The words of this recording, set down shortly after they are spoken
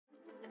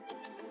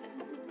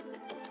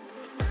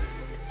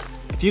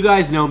If you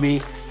guys know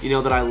me, you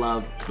know that I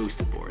love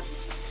boosted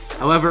boards.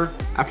 However,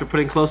 after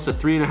putting close to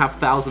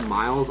 3,500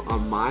 miles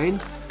on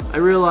mine, I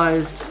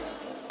realized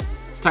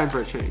it's time for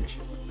a change.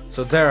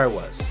 So there I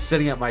was,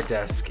 sitting at my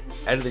desk,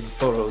 editing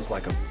photos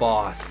like a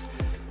boss,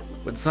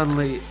 when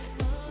suddenly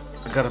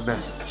I got a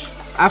message.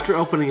 After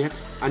opening it,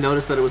 I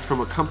noticed that it was from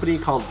a company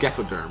called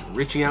Geckoderm,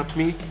 reaching out to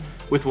me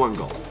with one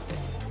goal.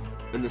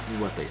 And this is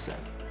what they said.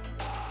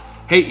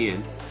 Hey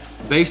Ian,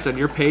 based on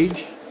your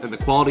page and the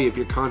quality of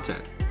your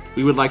content,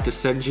 we would like to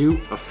send you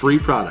a free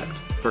product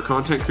for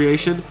content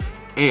creation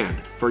and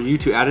for you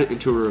to add it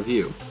into a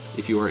review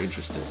if you are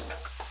interested.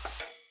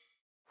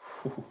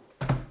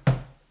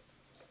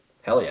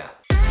 Hell yeah.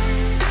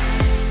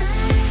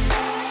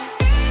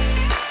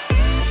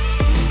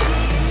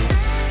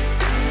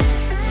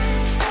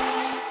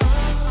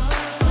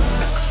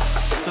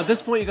 So at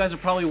this point, you guys are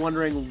probably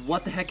wondering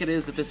what the heck it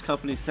is that this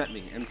company sent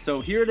me. And so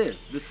here it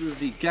is. This is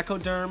the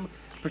Geckoderm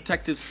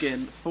protective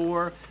skin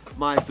for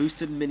my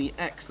Boosted Mini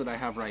X that I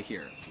have right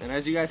here. And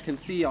as you guys can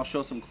see, I'll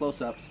show some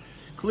close-ups.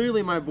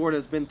 Clearly my board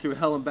has been through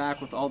hell and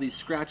back with all these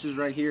scratches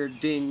right here,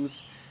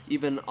 dings,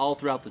 even all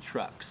throughout the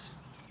trucks.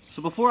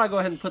 So before I go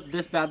ahead and put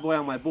this bad boy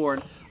on my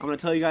board, I'm going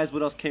to tell you guys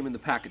what else came in the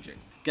packaging.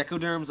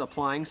 Geckoderm's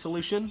applying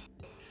solution,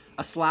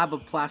 a slab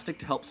of plastic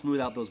to help smooth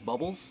out those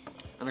bubbles,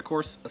 and of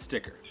course a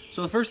sticker.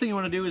 So the first thing you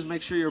want to do is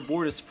make sure your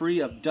board is free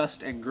of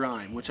dust and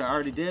grime, which I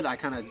already did. I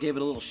kind of gave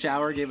it a little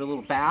shower, gave it a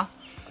little bath.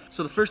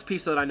 So the first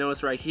piece that I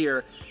noticed right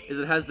here is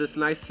it has this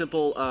nice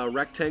simple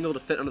rectangle to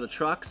fit under the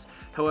trucks.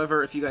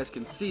 However, if you guys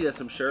can see this,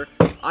 I'm sure,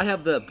 I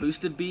have the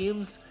boosted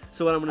beams.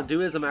 So what I'm going to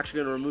do is I'm actually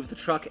going to remove the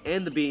truck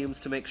and the beams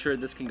to make sure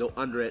this can go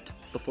under it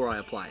before I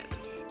apply it.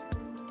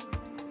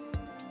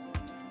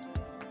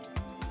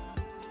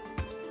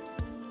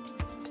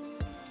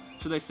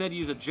 So they said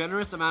use a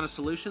generous amount of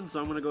solution, so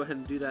I'm going to go ahead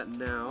and do that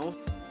now.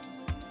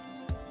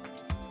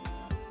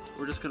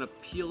 We're just going to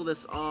peel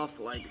this off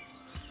like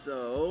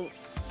so.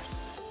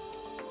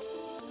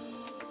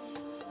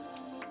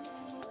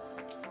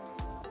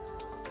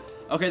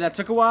 Okay, that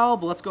took a while,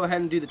 but let's go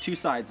ahead and do the two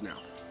sides now.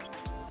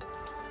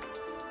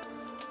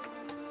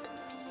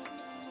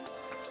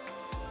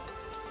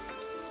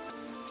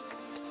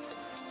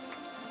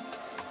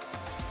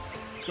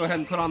 Let's go ahead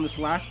and put on this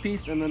last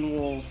piece and then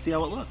we'll see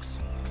how it looks.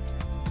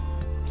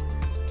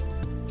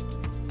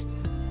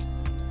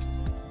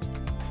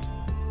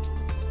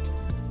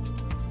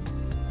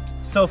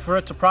 So for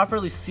it to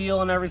properly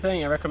seal and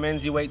everything, it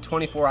recommends you wait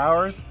 24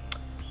 hours.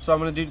 So I'm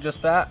gonna do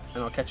just that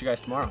and I'll catch you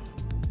guys tomorrow.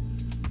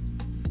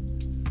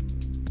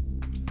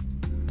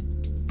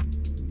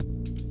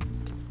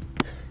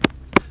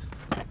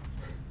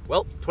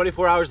 Well,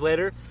 24 hours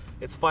later,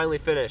 it's finally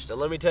finished. And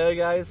let me tell you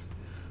guys,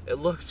 it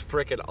looks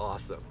freaking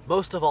awesome.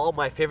 Most of all,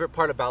 my favorite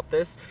part about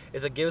this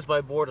is it gives my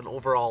board an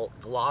overall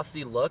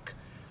glossy look,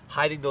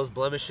 hiding those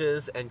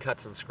blemishes and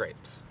cuts and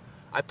scrapes.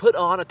 I put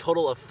on a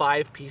total of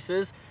 5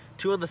 pieces,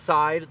 2 on the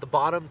side, the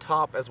bottom,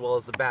 top, as well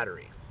as the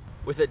battery.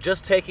 With it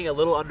just taking a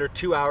little under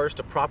 2 hours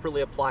to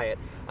properly apply it,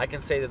 I can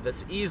say that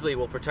this easily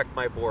will protect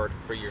my board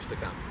for years to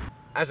come.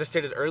 As I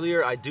stated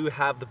earlier, I do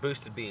have the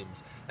boosted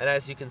beams, and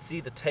as you can see,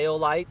 the tail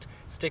light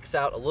sticks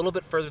out a little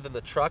bit further than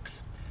the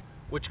trucks,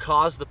 which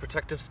caused the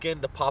protective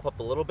skin to pop up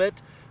a little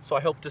bit. So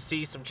I hope to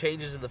see some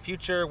changes in the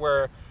future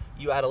where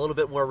you add a little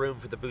bit more room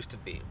for the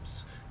boosted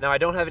beams. Now I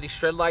don't have any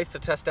shred lights to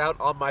test out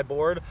on my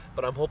board,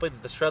 but I'm hoping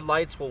that the shred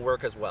lights will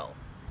work as well.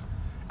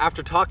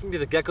 After talking to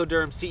the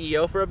Geckoderm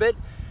CEO for a bit,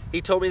 he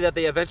told me that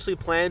they eventually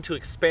plan to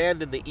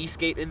expand in the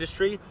e-skate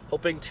industry,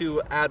 hoping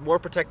to add more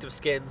protective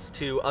skins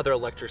to other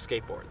electric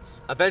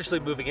skateboards, eventually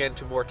moving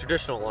into more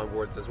traditional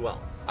longboards as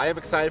well. I am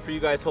excited for you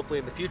guys, hopefully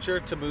in the future,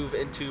 to move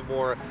into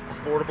more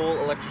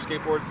affordable electric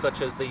skateboards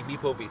such as the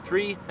Meepo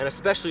V3, and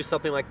especially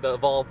something like the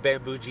Evolve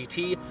Bamboo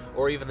GT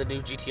or even the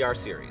new GTR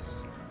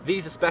series.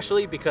 These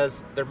especially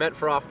because they're meant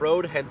for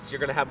off-road, hence you're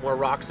going to have more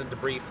rocks and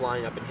debris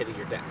flying up and hitting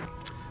your deck.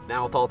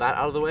 Now with all that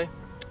out of the way,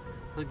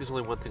 I think there's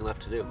only one thing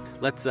left to do.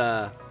 Let's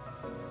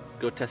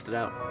go test it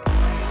out.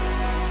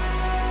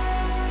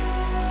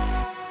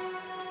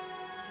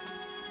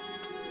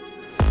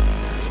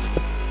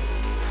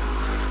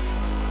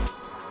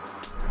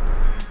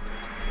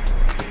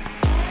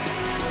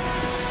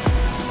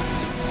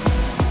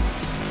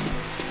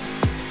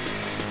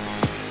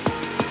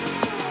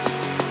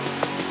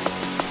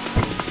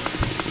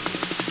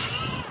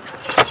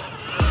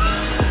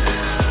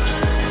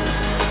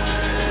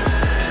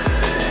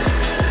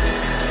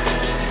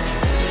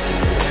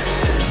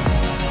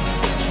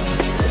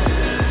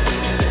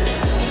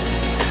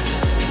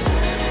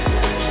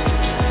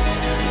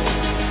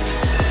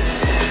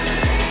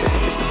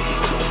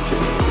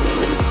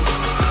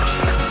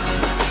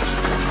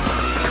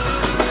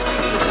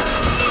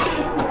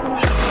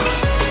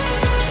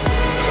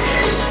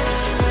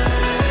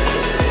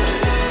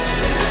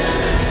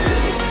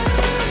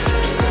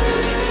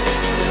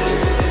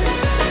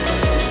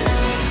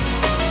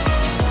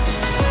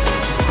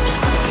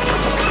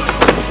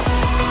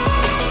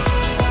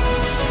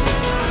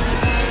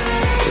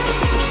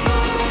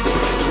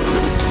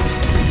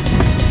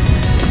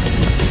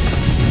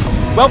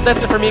 Well,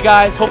 that's it for me,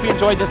 guys. Hope you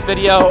enjoyed this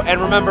video,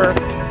 and remember,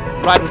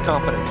 ride with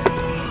confidence.